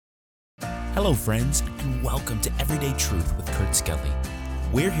Hello, friends, and welcome to Everyday Truth with Kurt Skelly.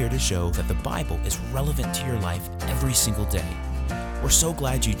 We're here to show that the Bible is relevant to your life every single day. We're so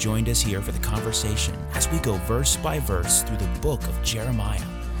glad you joined us here for the conversation as we go verse by verse through the book of Jeremiah.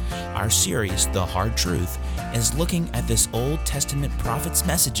 Our series, The Hard Truth, is looking at this Old Testament prophet's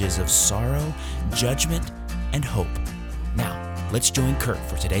messages of sorrow, judgment, and hope. Now, let's join Kurt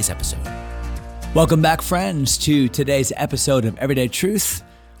for today's episode. Welcome back, friends, to today's episode of Everyday Truth.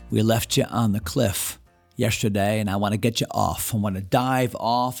 We left you on the cliff yesterday, and I want to get you off. I want to dive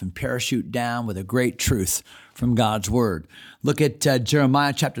off and parachute down with a great truth from God's Word. Look at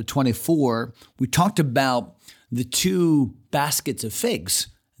Jeremiah chapter 24. We talked about the two baskets of figs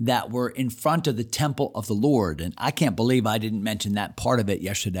that were in front of the temple of the Lord. And I can't believe I didn't mention that part of it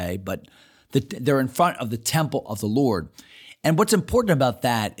yesterday, but they're in front of the temple of the Lord. And what's important about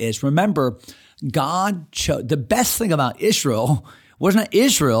that is, remember, God chose, the best thing about Israel wasn't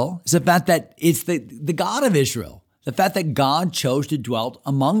Israel, it's the fact that it's the God of Israel, the fact that God chose to dwell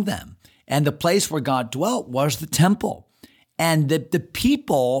among them. And the place where God dwelt was the temple. And the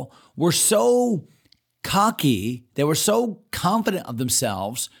people were so cocky, they were so confident of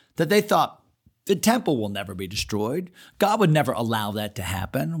themselves that they thought, the temple will never be destroyed. God would never allow that to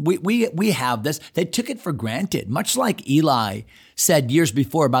happen. We have this. They took it for granted, much like Eli said years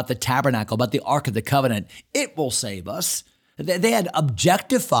before about the tabernacle, about the Ark of the Covenant. It will save us. They had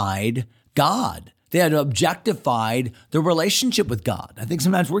objectified God. They had objectified the relationship with God. I think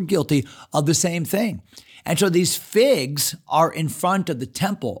sometimes we're guilty of the same thing. And so these figs are in front of the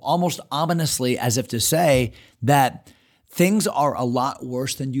temple, almost ominously, as if to say that things are a lot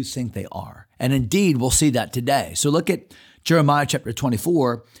worse than you think they are. And indeed, we'll see that today. So look at Jeremiah chapter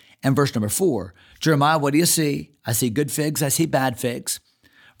 24 and verse number 4. Jeremiah, what do you see? I see good figs, I see bad figs.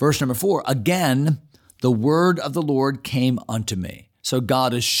 Verse number 4, again, the word of the Lord came unto me. So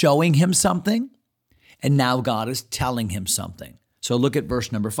God is showing him something, and now God is telling him something. So look at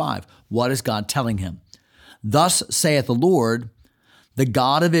verse number 5. What is God telling him? Thus saith the Lord, the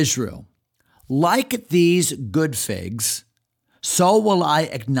God of Israel, like these good figs, so will I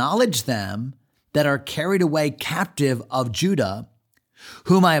acknowledge them that are carried away captive of Judah,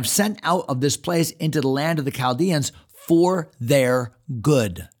 whom I have sent out of this place into the land of the Chaldeans for their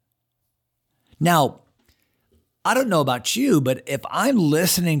good. Now, I don't know about you, but if I'm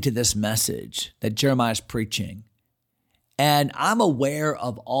listening to this message that Jeremiah is preaching, and I'm aware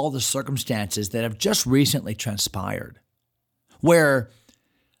of all the circumstances that have just recently transpired, where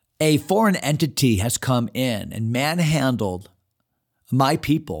a foreign entity has come in and manhandled my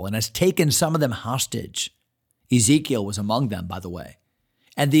people and has taken some of them hostage. Ezekiel was among them, by the way.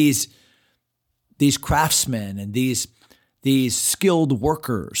 And these craftsmen and these skilled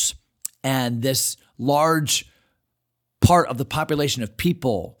workers and this large part of the population of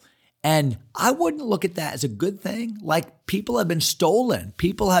people. And I wouldn't look at that as a good thing. Like, people have been stolen.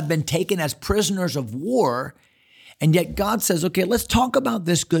 People have been taken as prisoners of war. And yet God says, okay, let's talk about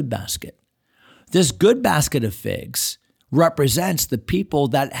this good basket. This good basket of figs represents the people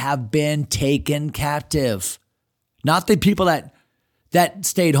that have been taken captive. Not the people that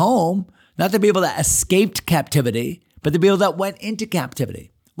stayed home, not the people that escaped captivity, but the people that went into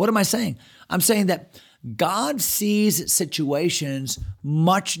captivity. What am I saying? I'm saying that God sees situations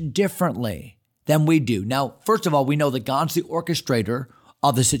much differently than we do. Now, first of all, we know that God's the orchestrator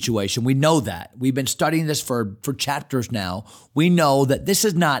of the situation. We know that. We've been studying this for chapters now. We know that this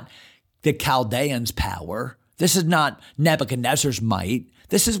is not the Chaldeans' power. This is not Nebuchadnezzar's might.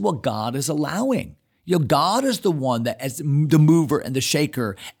 This is what God is allowing. God is the one that is the mover and the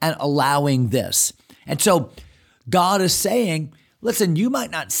shaker and allowing this. And so God is saying, listen, you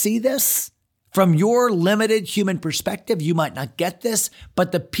might not see this. From your limited human perspective, you might not get this,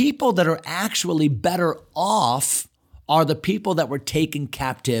 but the people that are actually better off are the people that were taken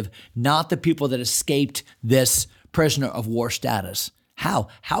captive, not the people that escaped this prisoner of war status. How?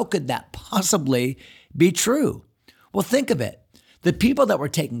 How could that possibly be true? Well, think of it. The people that were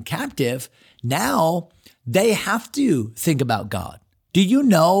taken captive, now they have to think about God. Do you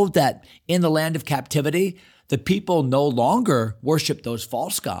know that in the land of captivity, the people no longer worship those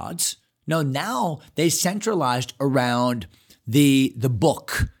false gods? No, now they centralized around the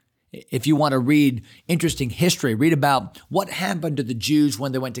book. If you want to read interesting history, read about what happened to the Jews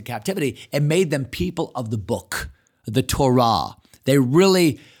when they went to captivity. It made them people of the book, the Torah. They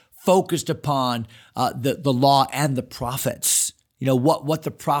really focused upon the law and the prophets. You know, what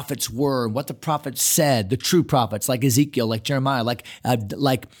the prophets were, what the prophets said, the true prophets like Ezekiel, like Jeremiah, like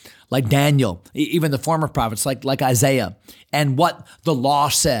Daniel, even the former prophets like Isaiah, and what the law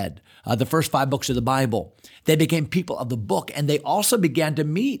said. the first 5 books of the Bible. They became people of the book, and they also began to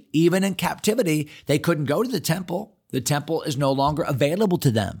meet. Even in captivity, they couldn't go to the temple. The temple is no longer available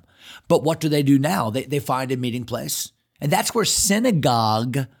to them. But what do they do now? They find a meeting place. And that's where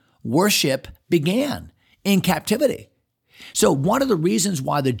synagogue worship began, in captivity. So one of the reasons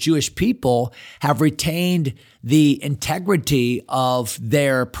why the Jewish people have retained the integrity of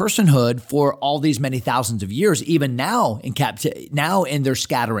their personhood for all these many thousands of years, even now in their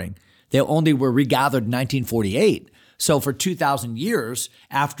scattering, they only were regathered in 1948. So for 2,000 years,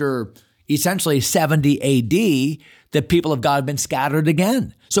 after essentially 70 AD, the people of God have been scattered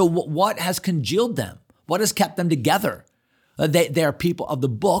again. So what has congealed them? What has kept them together? They are people of the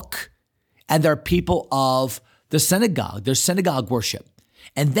book, and they're people of the synagogue. There's synagogue worship.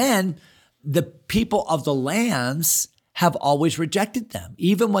 And then the people of the lands have always rejected them.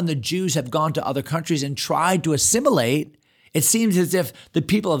 Even when the Jews have gone to other countries and tried to assimilate, it seems as if the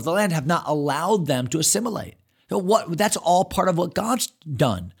people of the land have not allowed them to assimilate. That's all part of what God's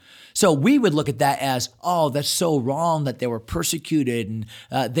done. So we would look at that as, oh, that's so wrong that they were persecuted and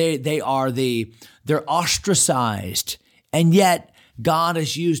they're ostracized. And yet God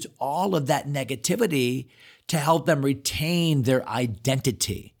has used all of that negativity to help them retain their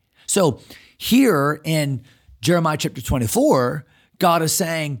identity. So here in Jeremiah chapter 24, God is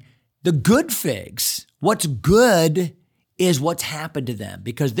saying the good figs, what's good is what's happened to them,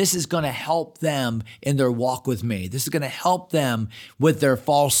 because this is going to help them in their walk with me. This is going to help them with their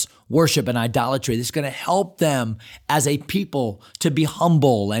false worship and idolatry. This is going to help them as a people to be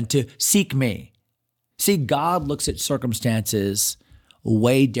humble and to seek me. See, God looks at circumstances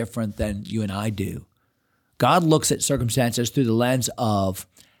way different than you and I do. God looks at circumstances through the lens of,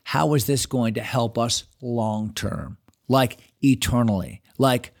 how is this going to help us long term, like eternally,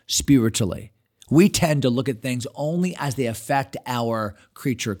 like spiritually? We tend to look at things only as they affect our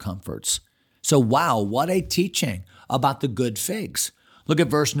creature comforts. So wow, what a teaching about the good figs. Look at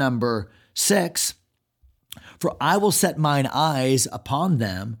verse number 6. For I will set mine eyes upon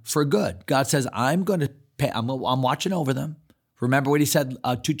them for good. God says, I'm going to pay, I'm watching over them. Remember what he said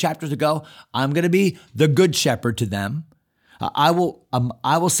 2 chapters ago? I'm going to be the good shepherd to them. I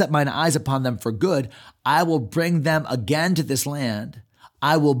will set mine eyes upon them for good. I will bring them again to this land.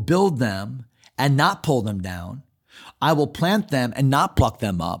 I will build them and not pull them down. I will plant them and not pluck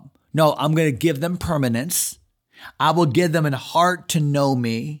them up. No, I'm going to give them permanence. I will give them a heart to know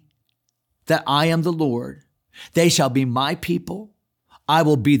me, that I am the Lord. They shall be my people. I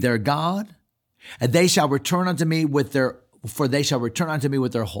will be their God, and they shall return unto me with their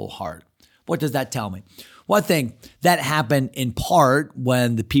whole heart. What does that tell me? Well, I think that happened in part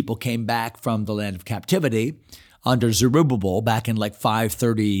when the people came back from the land of captivity under Zerubbabel back in like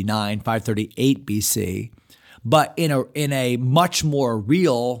 539, 538 BC. But in a much more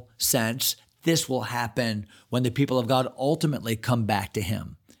real sense, this will happen when the people of God ultimately come back to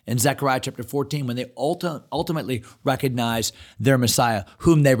him. In Zechariah chapter 14, when they ultimately recognize their Messiah,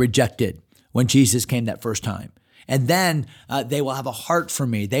 whom they rejected when Jesus came that first time. And then they will have a heart for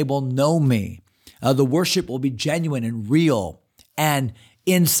me. They will know me. The worship will be genuine and real and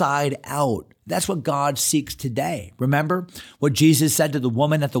inside out. That's what God seeks today. Remember what Jesus said to the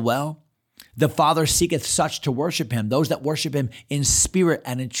woman at the well? The Father seeketh such to worship him, those that worship him in spirit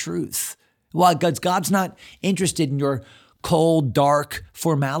and in truth. Well, God's not interested in your cold, dark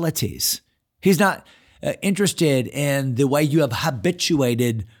formalities. He's not interested in the way you have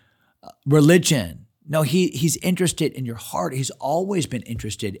habituated religion. No, he's interested in your heart. He's always been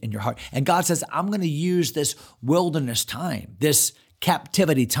interested in your heart. And God says, I'm going to use this wilderness time, this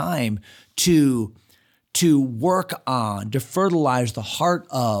captivity time to work on, to fertilize the heart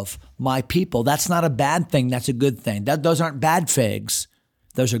of my people. That's not a bad thing. That's a good thing. Those aren't bad figs.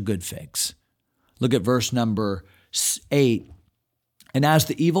 Those are good figs. Look at verse number 8. And as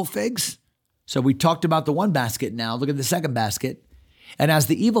the evil figs, so we talked about the one basket now. Look at the second basket. And as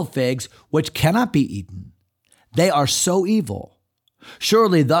the evil figs, which cannot be eaten, they are so evil.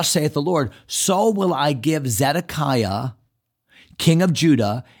 Surely thus saith the Lord, so will I give Zedekiah, king of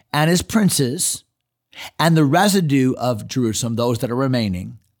Judah, and his princes, and the residue of Jerusalem, those that are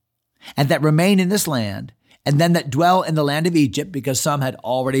remaining, and that remain in this land, and then that dwell in the land of Egypt, because some had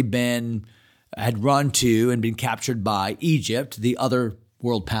already had run to and been captured by Egypt, the other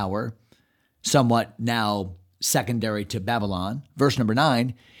world power, somewhat now secondary to Babylon. Verse number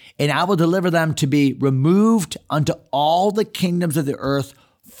 9, and I will deliver them to be removed unto all the kingdoms of the earth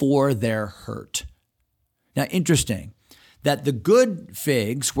for their hurt. Now, interesting that the good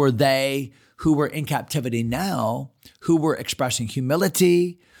figs were they who were in captivity now, who were expressing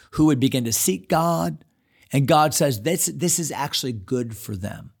humility, who would begin to seek God. And God says this is actually good for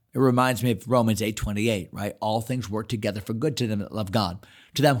them. It reminds me of Romans 8:28, right? All things work together for good to them that love God,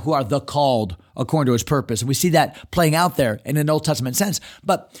 to them who are the called according to his purpose. And we see that playing out there in an Old Testament sense.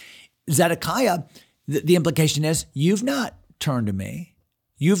 But Zedekiah, the implication is, you've not turned to me.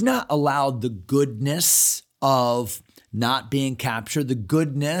 You've not allowed the goodness of not being captured, the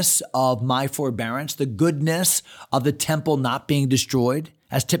goodness of my forbearance, the goodness of the temple not being destroyed,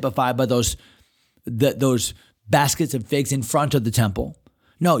 as typified by those baskets of figs in front of the temple.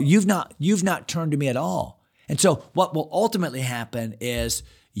 No, you've not turned to me at all. And so what will ultimately happen is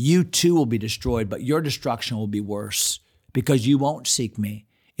you too will be destroyed, but your destruction will be worse because you won't seek me.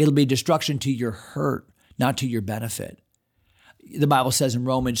 It'll be destruction to your hurt, not to your benefit. The Bible says in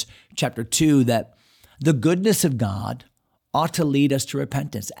Romans chapter 2 that the goodness of God ought to lead us to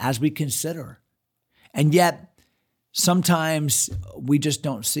repentance as we consider. And yet, sometimes we just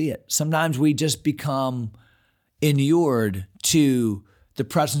don't see it. Sometimes we just become inured to the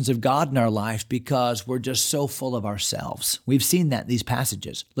presence of God in our life because we're just so full of ourselves. We've seen that in these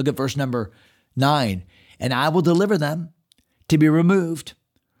passages. Look at verse number 9. And I will deliver them to be removed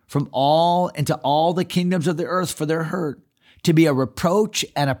from all into all the kingdoms of the earth for their hurt, to be a reproach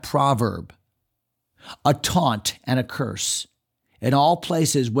and a proverb, a taunt and a curse in all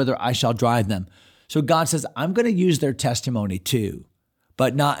places whither I shall drive them. So God says, I'm going to use their testimony too,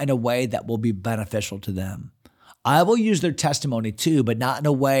 but not in a way that will be beneficial to them. I will use their testimony too, but not in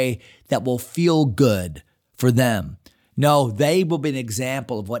a way that will feel good for them. No, they will be an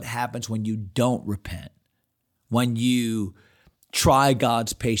example of what happens when you don't repent, when you try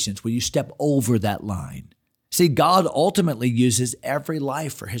God's patience, when you step over that line. See, God ultimately uses every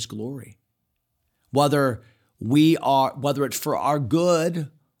life for his glory. Whether it's for our good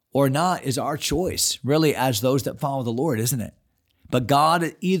or not is our choice, really, as those that follow the Lord, isn't it? But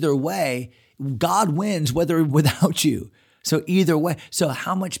God, either way, God wins without you. So either way, so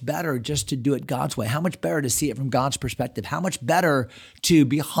how much better just to do it God's way? How much better to see it from God's perspective? How much better to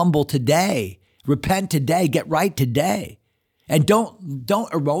be humble today, repent today, get right today? And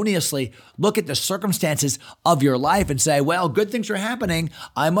don't erroneously look at the circumstances of your life and say, well, good things are happening.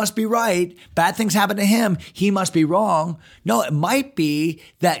 I must be right. Bad things happen to him. He must be wrong. No, it might be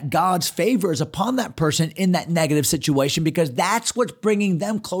that God's favor is upon that person in that negative situation because that's what's bringing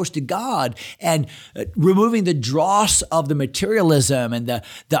them close to God and removing the dross of the materialism and the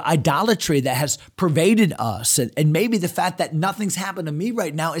idolatry that has pervaded us. And maybe the fact that nothing's happened to me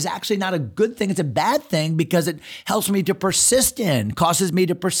right now is actually not a good thing. It's a bad thing because it helps me to causes me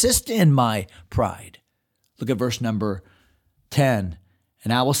to persist in my pride. Look at verse number 10.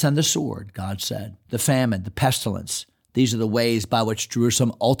 And I will send the sword, God said, the famine, the pestilence. These are the ways by which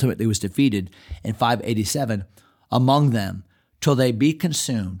Jerusalem ultimately was defeated in 587 among them till they be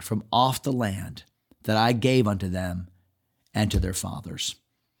consumed from off the land that I gave unto them and to their fathers.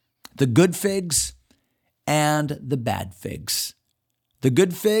 The good figs and the bad figs. The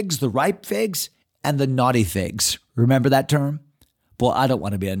good figs, the ripe figs, and the naughty figs. Remember that term? Well, I don't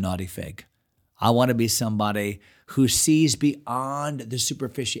want to be a naughty fig. I want to be somebody who sees beyond the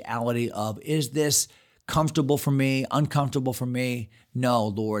superficiality of, is this comfortable for me, uncomfortable for me? No,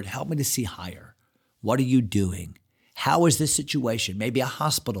 Lord, help me to see higher. What are you doing? How is this situation? Maybe a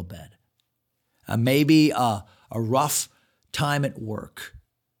hospital bed, maybe a rough time at work,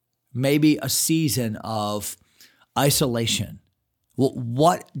 maybe a season of isolation.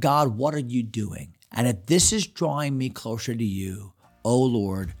 Well, God, what are you doing? And if this is drawing me closer to you, oh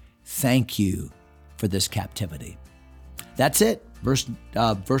Lord, thank you for this captivity. That's it. Verse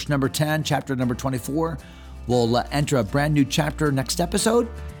number 10, chapter number 24. We'll enter a brand new chapter next episode.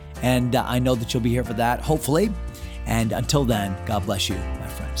 And I know that you'll be here for that, hopefully. And until then, God bless you, my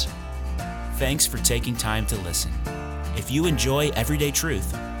friends. Thanks for taking time to listen. If you enjoy Everyday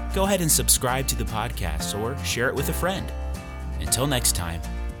Truth, go ahead and subscribe to the podcast or share it with a friend. Until next time,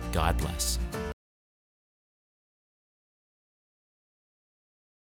 God bless.